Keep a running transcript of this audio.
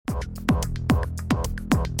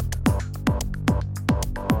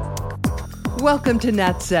Welcome to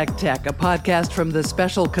NatSec Tech, a podcast from the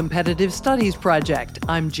Special Competitive Studies Project.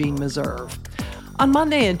 I'm Jean Meserve. On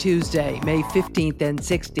Monday and Tuesday, May 15th and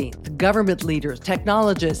 16th, government leaders,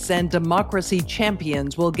 technologists, and democracy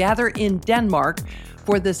champions will gather in Denmark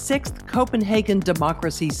for the 6th Copenhagen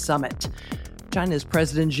Democracy Summit. China's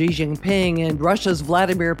President Xi Jinping and Russia's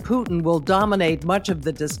Vladimir Putin will dominate much of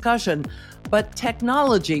the discussion, but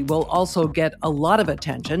technology will also get a lot of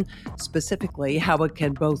attention, specifically how it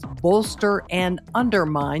can both bolster and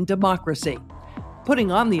undermine democracy. Putting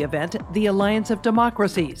on the event, the Alliance of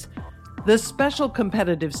Democracies. The Special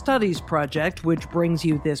Competitive Studies Project, which brings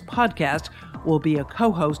you this podcast, will be a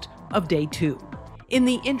co-host of Day 2. In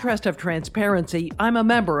the interest of transparency, I'm a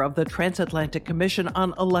member of the Transatlantic Commission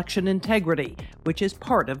on Election Integrity, which is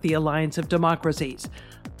part of the Alliance of Democracies.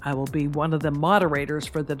 I will be one of the moderators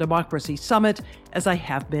for the Democracy Summit, as I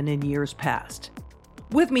have been in years past.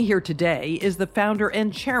 With me here today is the founder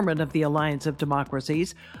and chairman of the Alliance of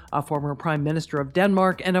Democracies, a former Prime Minister of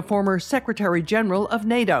Denmark and a former Secretary General of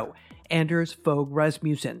NATO, Anders Fogh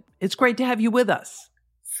Rasmussen. It's great to have you with us.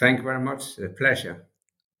 Thank you very much. A pleasure.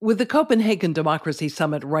 With the Copenhagen Democracy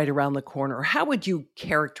Summit right around the corner, how would you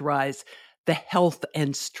characterize the health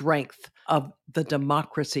and strength of the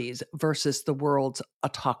democracies versus the world's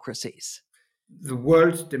autocracies? The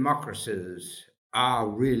world's democracies are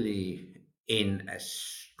really in a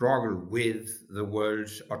struggle with the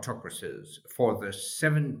world's autocracies. For the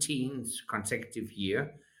 17th consecutive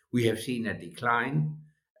year, we have seen a decline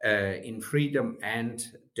in freedom and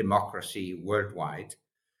democracy worldwide.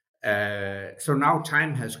 So now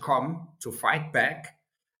time has come to fight back,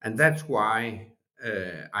 and that's why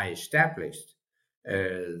I established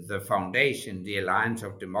the foundation, the Alliance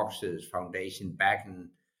of Democracies Foundation, back in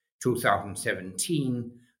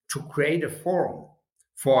 2017, to create a forum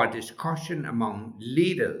for a discussion among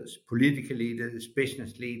leaders, political leaders,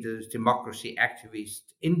 business leaders, democracy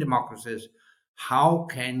activists in democracies. How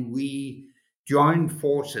can we join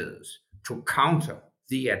forces to counter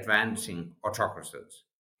the advancing autocracies?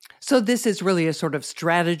 So this is really a sort of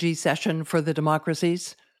strategy session for the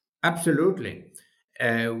democracies? Absolutely.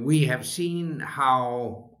 We have seen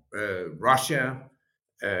how Russia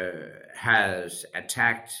has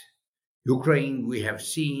attacked Ukraine. We have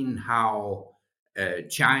seen how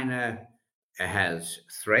China has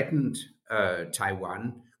threatened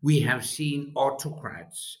Taiwan. We have seen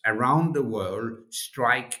autocrats around the world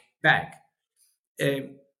strike back.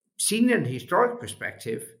 Seen in a historic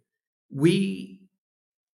perspective, we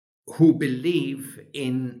who believe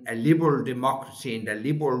in a liberal democracy and a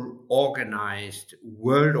liberal organized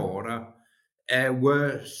world order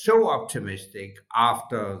were so optimistic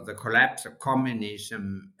after the collapse of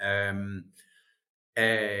communism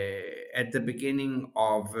at the beginning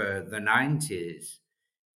of the 90s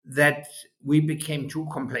that we became too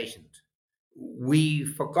complacent. We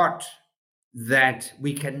forgot that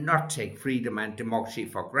we cannot take freedom and democracy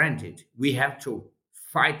for granted. We have to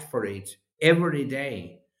fight for it every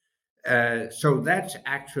day. So that's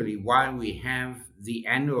actually why we have the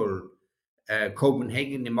annual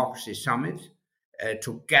Copenhagen Democracy Summit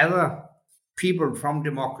to gather people from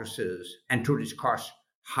democracies and to discuss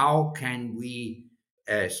how can we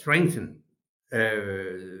strengthen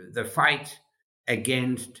the fight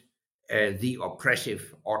against the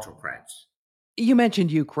oppressive autocrats. You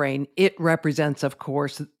mentioned Ukraine. It represents, of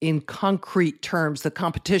course, in concrete terms, the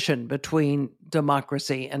competition between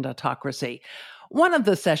democracy and autocracy. One of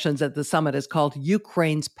the sessions at the summit is called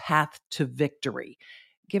Ukraine's Path to Victory.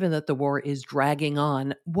 Given that the war is dragging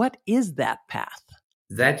on, what is that path?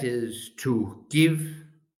 That is to give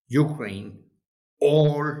Ukraine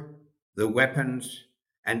all the weapons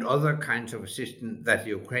and other kinds of assistance that the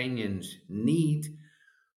Ukrainians need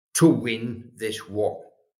to win this war.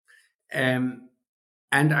 And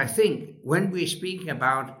I think when we're speaking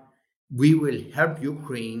about we will help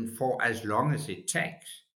Ukraine for as long as it takes,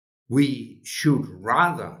 we should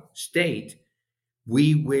rather state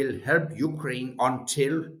we will help Ukraine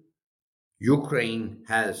until Ukraine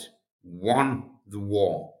has won the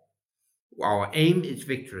war. Our aim is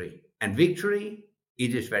victory. And victory,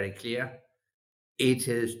 it is very clear, it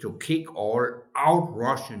is to kick all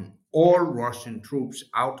Russian troops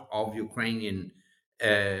out of Ukrainian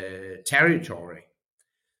territory.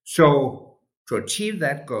 So to achieve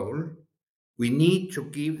that goal, we need to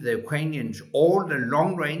give the Ukrainians all the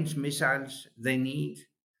long-range missiles they need,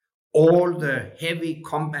 all the heavy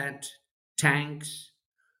combat tanks,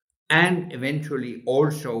 and eventually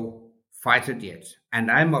also fighter jets.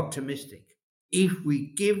 And I'm optimistic. If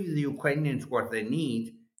we give the Ukrainians what they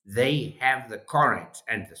need, they have the courage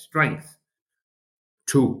and the strength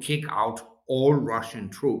to kick out all Russian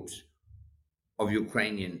troops of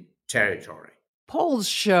Ukrainian territory. Polls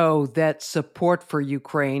show that support for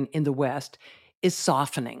Ukraine in the West is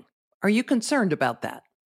softening. Are you concerned about that?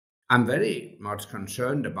 I'm very much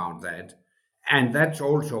concerned about that. And that's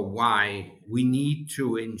also why we need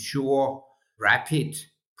to ensure rapid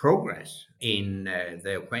progress in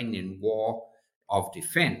the Ukrainian war of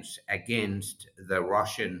defense against the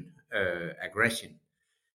Russian aggression.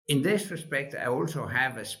 In this respect, I also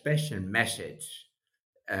have a special message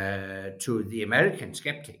to the American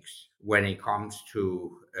skeptics when it comes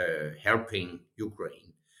to helping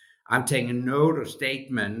Ukraine. I'm taking note of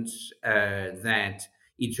statements that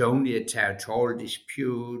it's only a territorial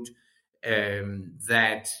dispute,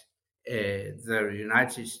 that the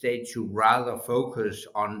United States should rather focus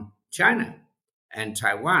on China and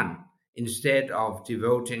Taiwan instead of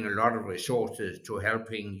devoting a lot of resources to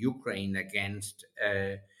helping Ukraine against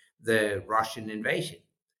the Russian invasion.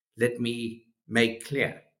 Let me make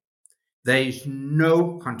clear there is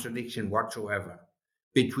no contradiction whatsoever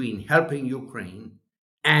between helping Ukraine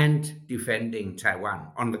and defending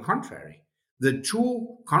Taiwan. On the contrary, the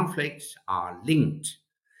two conflicts are linked.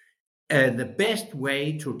 The best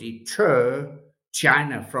way to deter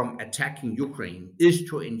China from attacking Ukraine is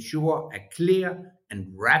to ensure a clear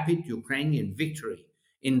and rapid Ukrainian victory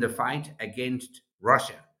in the fight against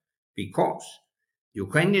Russia, because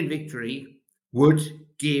Ukrainian victory would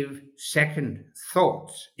give second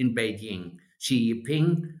thoughts in Beijing. Xi Jinping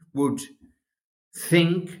would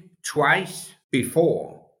think twice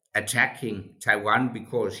before attacking Taiwan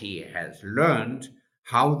because he has learned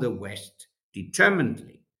how the West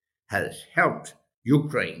determinedly has helped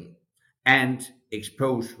Ukraine and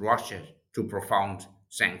exposed Russia to profound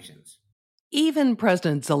sanctions. Even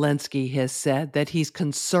President Zelensky has said that he's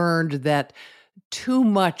concerned that too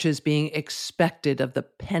much is being expected of the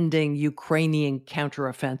pending Ukrainian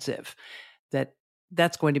counteroffensive,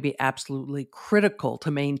 that's going to be absolutely critical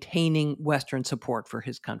to maintaining Western support for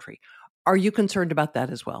his country. Are you concerned about that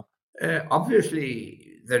as well?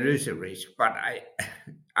 Obviously, there is a risk, but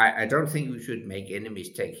I don't think we should make any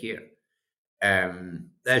mistake here.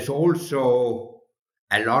 There's also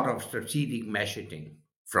a lot of strategic messaging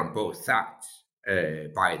from both sides,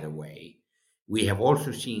 by the way. We have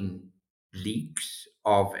also seen leaks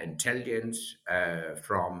of intelligence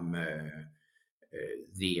from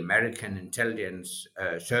the American intelligence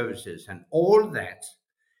services, and all that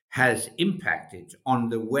has impacted on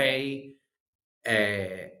the way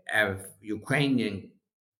a Ukrainian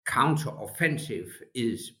counteroffensive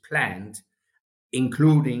is planned,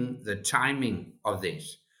 including the timing of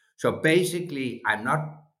this. So basically, I'm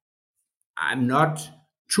not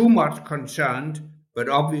too much concerned, but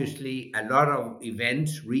obviously a lot of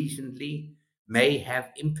events recently may have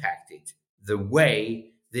impacted the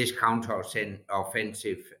way this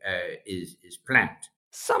counteroffensive is planned.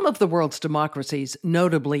 Some of the world's democracies,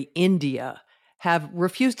 notably India, have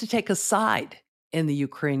refused to take a side in the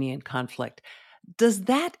Ukrainian conflict. Does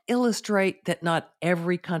that illustrate that not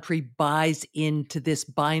every country buys into this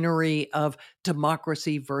binary of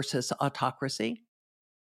democracy versus autocracy?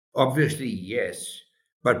 Obviously, yes.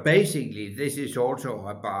 But basically, this is also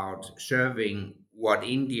about serving what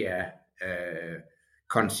India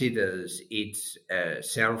considers its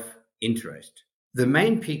self interest. The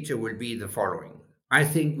main picture will be the following. I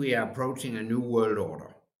think we are approaching a new world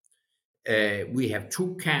order. We have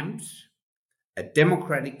two camps, a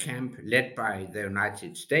democratic camp led by the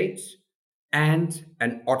United States and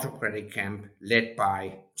an autocratic camp led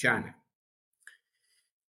by China.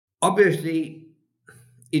 Obviously,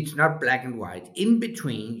 it's not black and white. In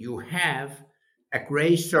between, you have a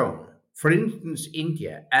gray zone. For instance,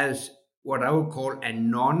 India as what I would call a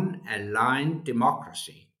non-aligned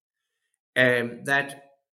democracy, that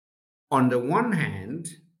on the one hand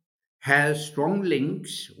has strong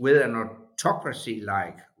links with an autocracy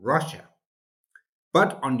like Russia,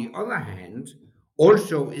 but on the other hand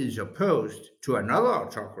also is opposed to another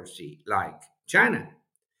autocracy like China,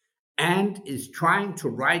 and is trying to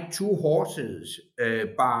ride two horses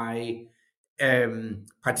by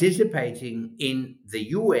participating in the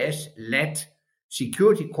US-led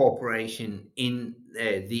security cooperation in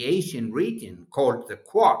the Asian region called the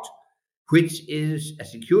Quad, which is a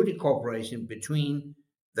security cooperation between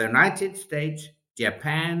the United States,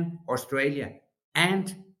 Japan, Australia,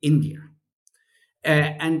 and India.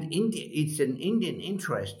 And India, it's an Indian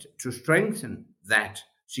interest to strengthen that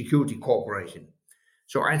security cooperation.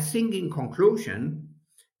 So I think, in conclusion,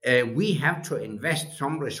 we have to invest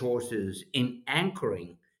some resources in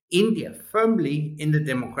anchoring India firmly in the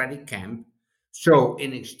democratic camp. So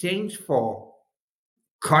in exchange for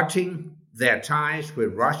cutting their ties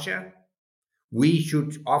with Russia, we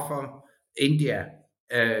should offer India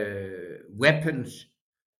weapons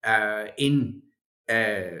in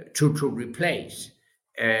to replace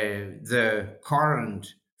the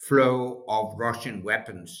current flow of Russian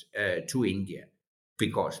weapons to India,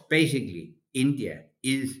 because basically India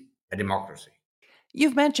is a democracy.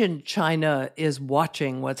 You've mentioned China is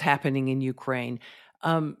watching what's happening in Ukraine.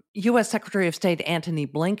 U.S. Secretary of State Antony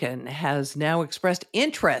Blinken has now expressed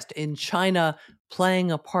interest in China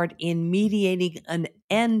playing a part in mediating an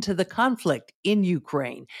end to the conflict in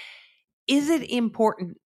Ukraine. Is it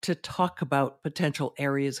important to talk about potential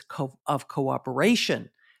areas of cooperation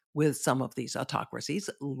with some of these autocracies,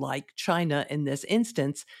 like China in this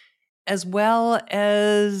instance, as well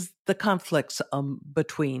as the conflicts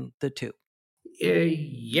between the two?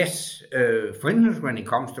 Yes, for instance, when it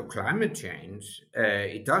comes to climate change,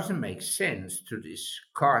 it doesn't make sense to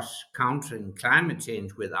discuss countering climate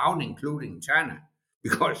change without including China,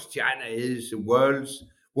 because China is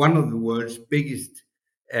one of the world's biggest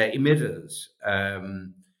emitters. Uh,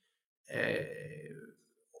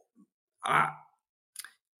 I,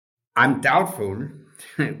 I'm doubtful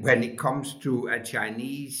when it comes to a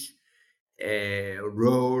Chinese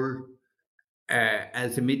role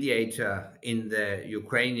as a mediator in the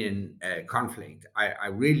Ukrainian conflict. I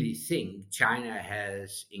really think China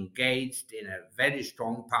has engaged in a very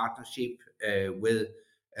strong partnership with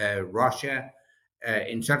Russia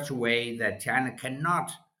in such a way that China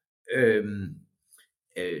cannot um,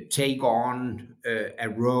 take on a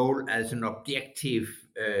role as an objective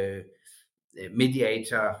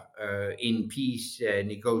mediator in peace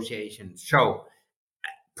negotiations. So,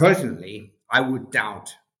 personally, I would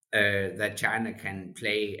doubt that China can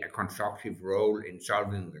play a constructive role in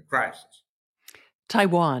solving the crisis.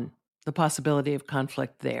 Taiwan, the possibility of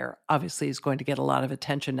conflict there, obviously is going to get a lot of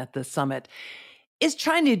attention at the summit. Is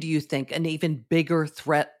China, do you think, an even bigger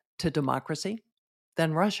threat to democracy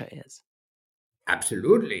than Russia is?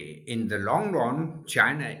 Absolutely, in the long run,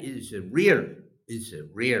 China is a real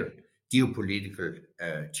geopolitical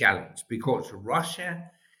challenge, because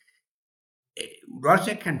Russia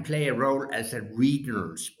can play a role as a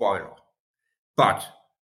regional spoiler, but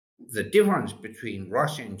the difference between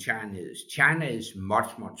Russia and China is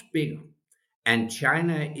much, much bigger. And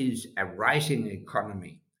China is a rising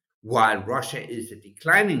economy, while Russia is a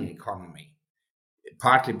declining economy,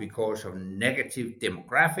 partly because of negative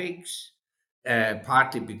demographics,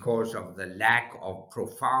 partly because of the lack of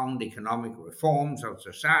profound economic reforms of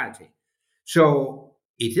society. So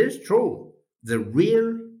it is true, the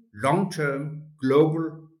real long term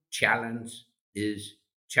global challenge is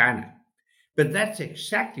China. But that's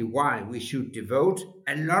exactly why we should devote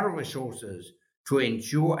a lot of resources to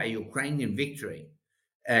ensure a Ukrainian victory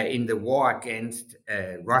in the war against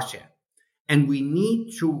Russia. And we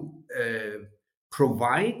need to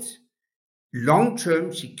provide long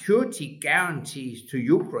term security guarantees to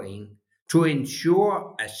Ukraine to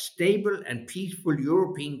ensure a stable and peaceful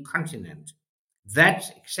European continent. That's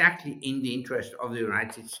exactly in the interest of the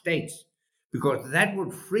United States, because that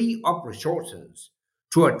would free up resources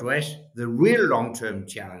to address the real long term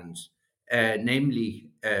challenge, namely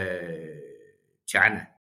China.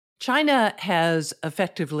 China has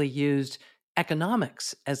effectively used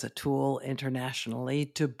economics as a tool internationally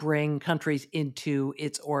to bring countries into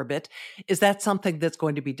its orbit. Is that something that's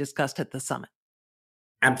going to be discussed at the summit?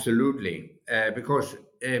 Absolutely, because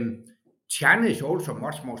China is also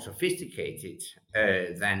much more sophisticated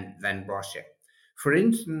than Russia. For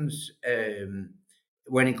instance,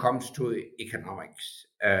 when it comes to economics,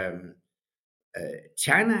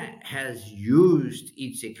 China has used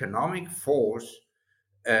its economic force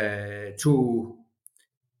to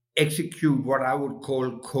execute what I would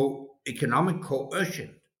call economic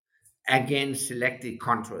coercion against selected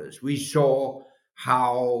countries. We saw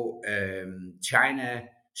how China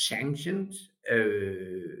sanctioned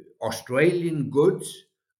Australian goods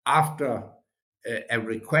after a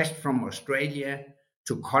request from Australia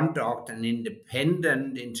to conduct an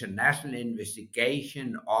independent international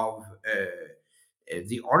investigation of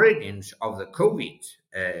the origins of the COVID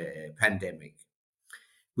pandemic.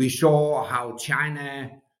 We saw how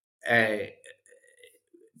China uh,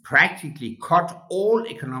 practically cut all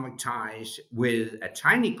economic ties with a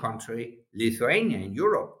tiny country, Lithuania, in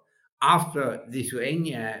Europe, after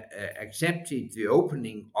Lithuania accepted the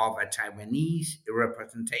opening of a Taiwanese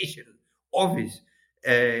representation office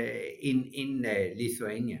in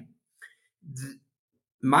Lithuania.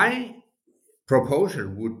 My proposal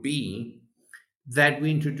would be that we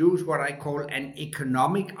introduce what I call an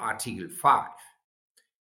economic Article 5.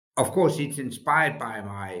 Of course, it's inspired by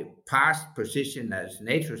my past position as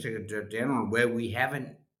NATO Secretary General, where we have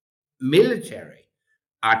a military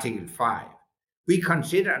Article 5. We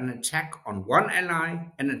consider an attack on one ally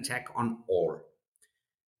an attack on all.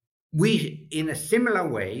 We, in a similar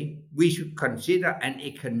way, we should consider an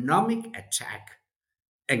economic attack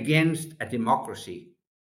against a democracy,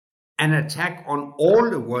 an attack on all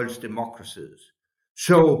the world's democracies.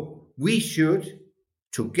 So we should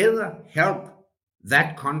together help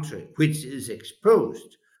that country which is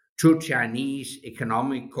exposed to Chinese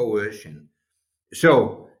economic coercion.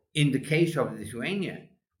 So, in the case of Lithuania,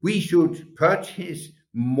 we should purchase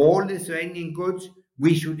more Lithuanian goods.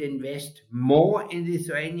 We should invest more in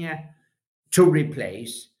Lithuania to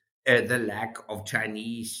replace the lack of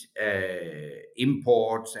Chinese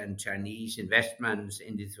imports and Chinese investments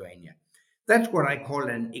in Lithuania. That's what I call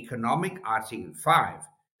an economic Article 5,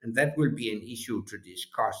 and that will be an issue to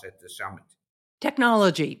discuss at the summit.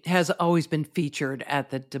 Technology has always been featured at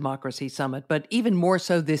the Democracy Summit, but even more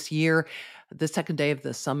so this year. The second day of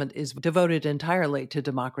the summit is devoted entirely to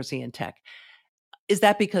democracy and tech. Is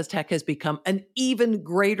that because tech has become an even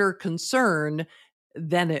greater concern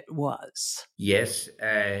than it was? Yes,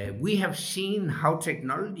 we have seen how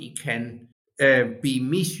technology can be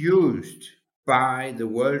misused by the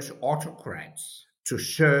world's autocrats to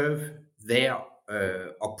serve their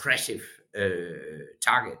oppressive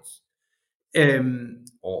targets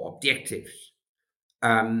or objectives.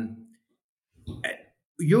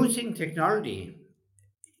 Using technology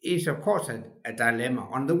is, of course, a dilemma.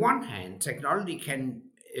 On the one hand, technology can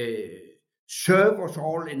serve us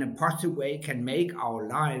all in a positive way, can make our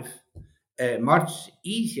life much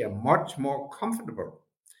easier, much more comfortable.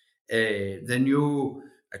 The new,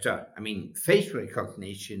 face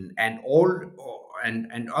recognition and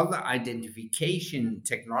and other identification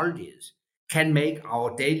technologies can make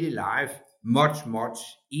our daily life much, much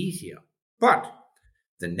easier. But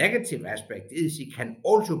the negative aspect is it can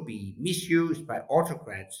also be misused by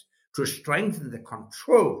autocrats to strengthen the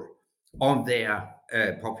control of their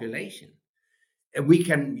population. We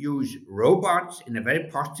can use robots in a very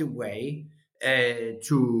positive way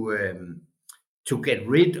to get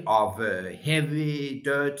rid of heavy,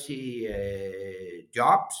 dirty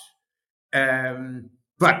jobs.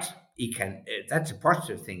 But it can that's a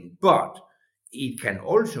positive thing. But it can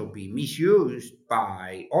also be misused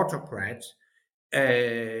by autocrats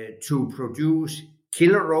to produce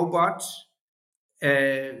killer robots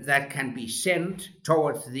that can be sent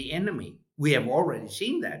towards the enemy. We have already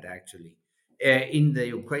seen that actually in the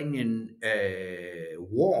Ukrainian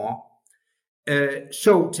war.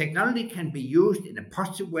 So technology can be used in a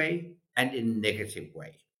positive way and in a negative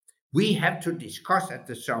way. We have to discuss at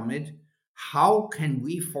the summit how can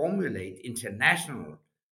we formulate international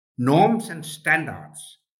norms and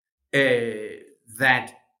standards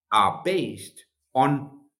that are based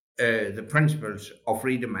on the principles of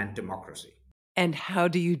freedom and democracy. And how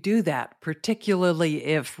do you do that, particularly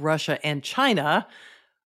if Russia and China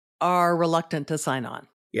are reluctant to sign on?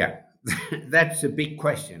 Yeah, that's a big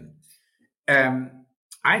question.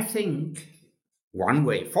 I think one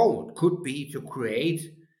way forward could be to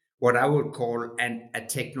create what I would call a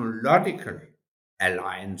technological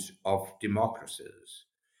alliance of democracies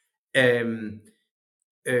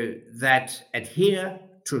that adhere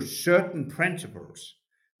to certain principles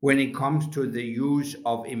when it comes to the use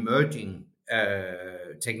of emerging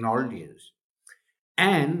technologies.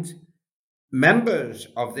 And members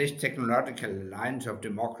of this technological alliance of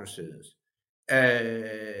democracies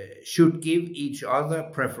should give each other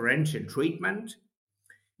preferential treatment.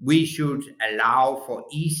 We should allow for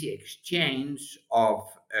easy exchange of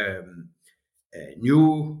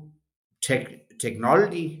new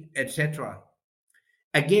technology, etc.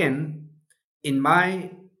 Again, in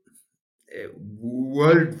my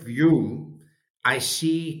worldview, I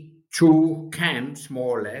see two camps,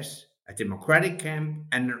 more or less, a democratic camp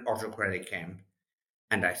and an autocratic camp.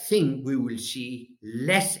 And I think we will see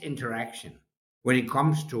less interaction when it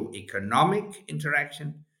comes to economic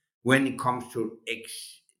interaction, when it comes to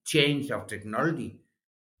exchange of technology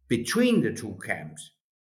between the two camps.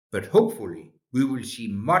 But hopefully, we will see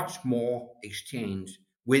much more exchange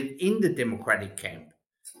within the democratic camp.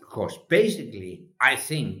 Because basically, I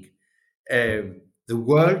think the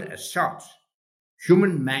world as such,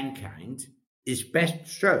 human mankind, is best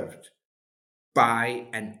served by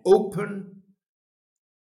an open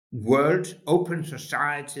world, open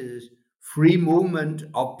societies, free movement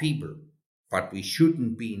of people. But we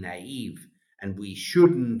shouldn't be naive and we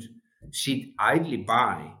shouldn't sit idly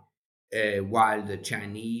by while the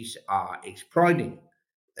Chinese are exploiting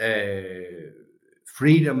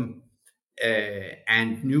freedom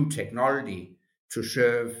and new technology to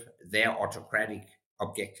serve their autocratic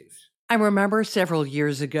objectives. I remember several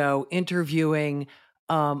years ago interviewing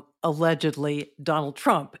allegedly Donald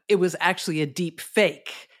Trump. It was actually a deep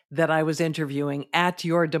fake that I was interviewing at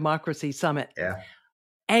your Democracy Summit. Yeah.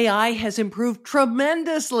 AI has improved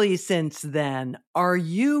tremendously since then. Are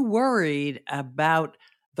you worried about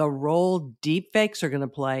the role deepfakes are going to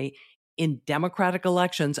play in democratic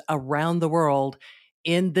elections around the world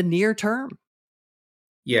in the near term?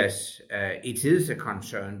 Yes, it is a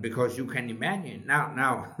concern because you can imagine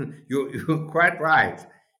now you're quite right.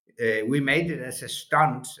 We made it as a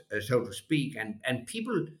stunt, so to speak, and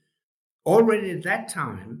people already at that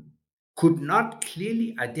time could not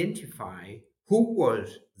clearly identify who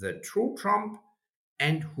was the true Trump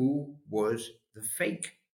and who was the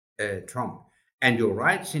fake Trump. And you're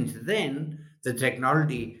right, since then, the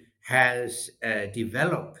technology has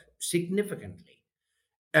developed significantly.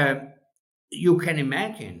 Um, you can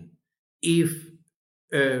imagine if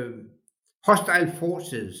uh, hostile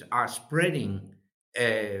forces are spreading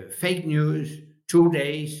fake news 2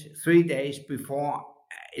 days, 3 days before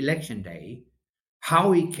election day,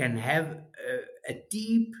 how it can have a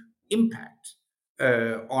deep impact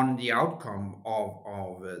on the outcome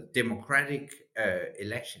of democratic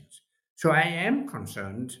elections. So I am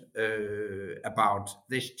concerned about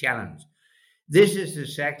this challenge. This is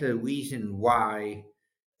exactly the reason why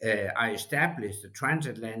I established the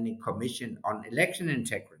Transatlantic Commission on Election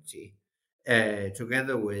Integrity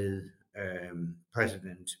together with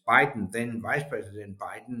President Biden, then Vice President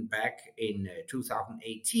Biden, back in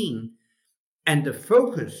 2018. And the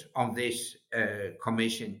focus of this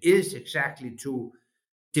commission is exactly to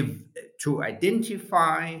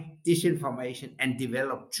identify disinformation and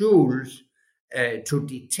develop tools to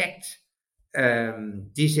detect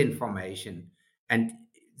disinformation. And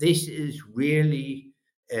this is really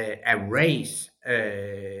a race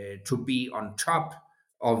to be on top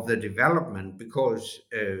of the development because,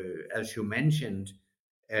 as you mentioned,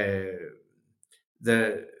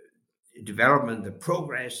 the development, the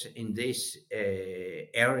progress in this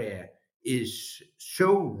area is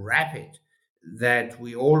so rapid that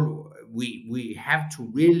we have to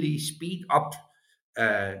really speed up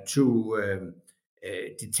to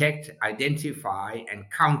detect, identify,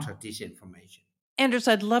 and counter disinformation. Anders,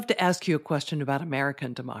 I'd love to ask you a question about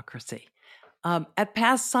American democracy. At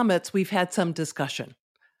past summits, we've had some discussion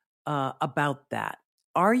about that.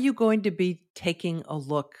 Are you going to be taking a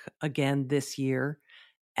look again this year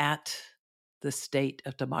at the state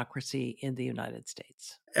of democracy in the United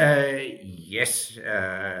States? Yes,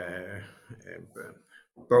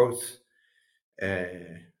 both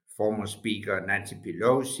former Speaker Nancy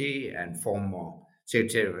Pelosi and former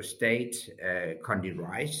Secretary of State Condi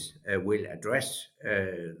Rice will address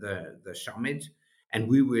the summit, and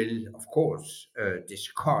we will, of course,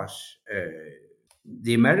 discuss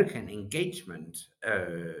the American engagement.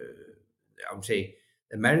 I would say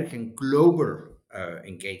American global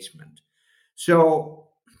engagement. So,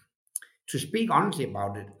 to speak honestly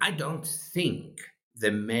about it, I don't think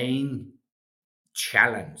the main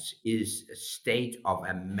challenge is a state of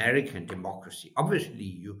American democracy. Obviously,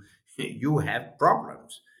 you have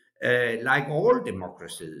problems, like all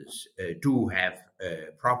democracies do have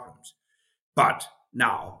problems. But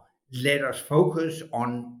now let us focus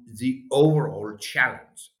on the overall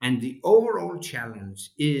challenge, and the overall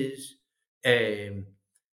challenge is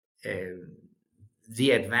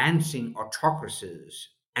the advancing autocracies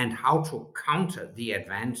and how to counter the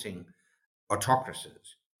advancing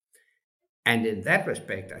autocracies. And in that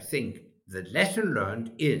respect, I think the lesson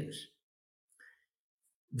learned is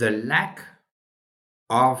the lack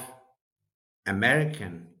of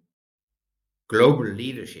American global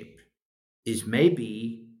leadership is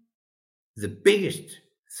maybe the biggest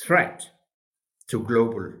threat to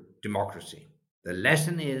global democracy. The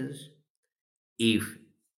lesson is if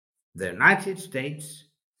the United States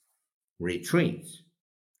retreats,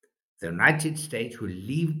 the United States will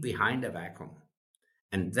leave behind a vacuum.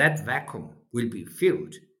 And that vacuum will be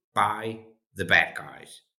filled by the bad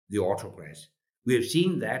guys, the autocrats. We have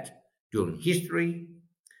seen that during history.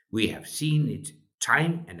 We have seen it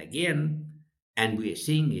time and again, and we are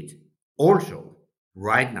seeing it also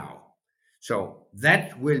right now. So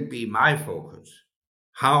that will be my focus.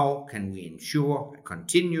 How can we ensure a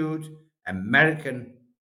continued American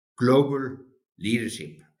global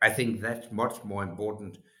leadership? I think that's much more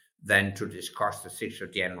important than to discuss the 6th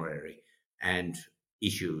of January and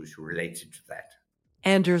issues related to that.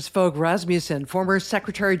 Anders Fogh Rasmussen, former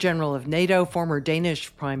Secretary General of NATO, former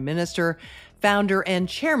Danish Prime Minister, founder and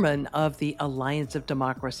chairman of the Alliance of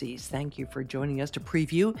Democracies. Thank you for joining us to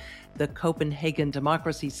preview the Copenhagen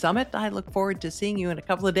Democracy Summit. I look forward to seeing you in a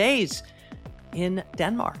couple of days in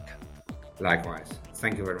Denmark. Likewise.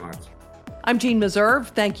 Thank you very much. I'm Jean Meserve.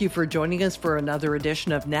 Thank you for joining us for another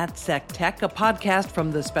edition of NatSec Tech, a podcast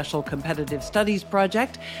from the Special Competitive Studies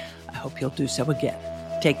Project. I hope you'll do so again.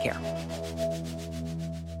 Take care.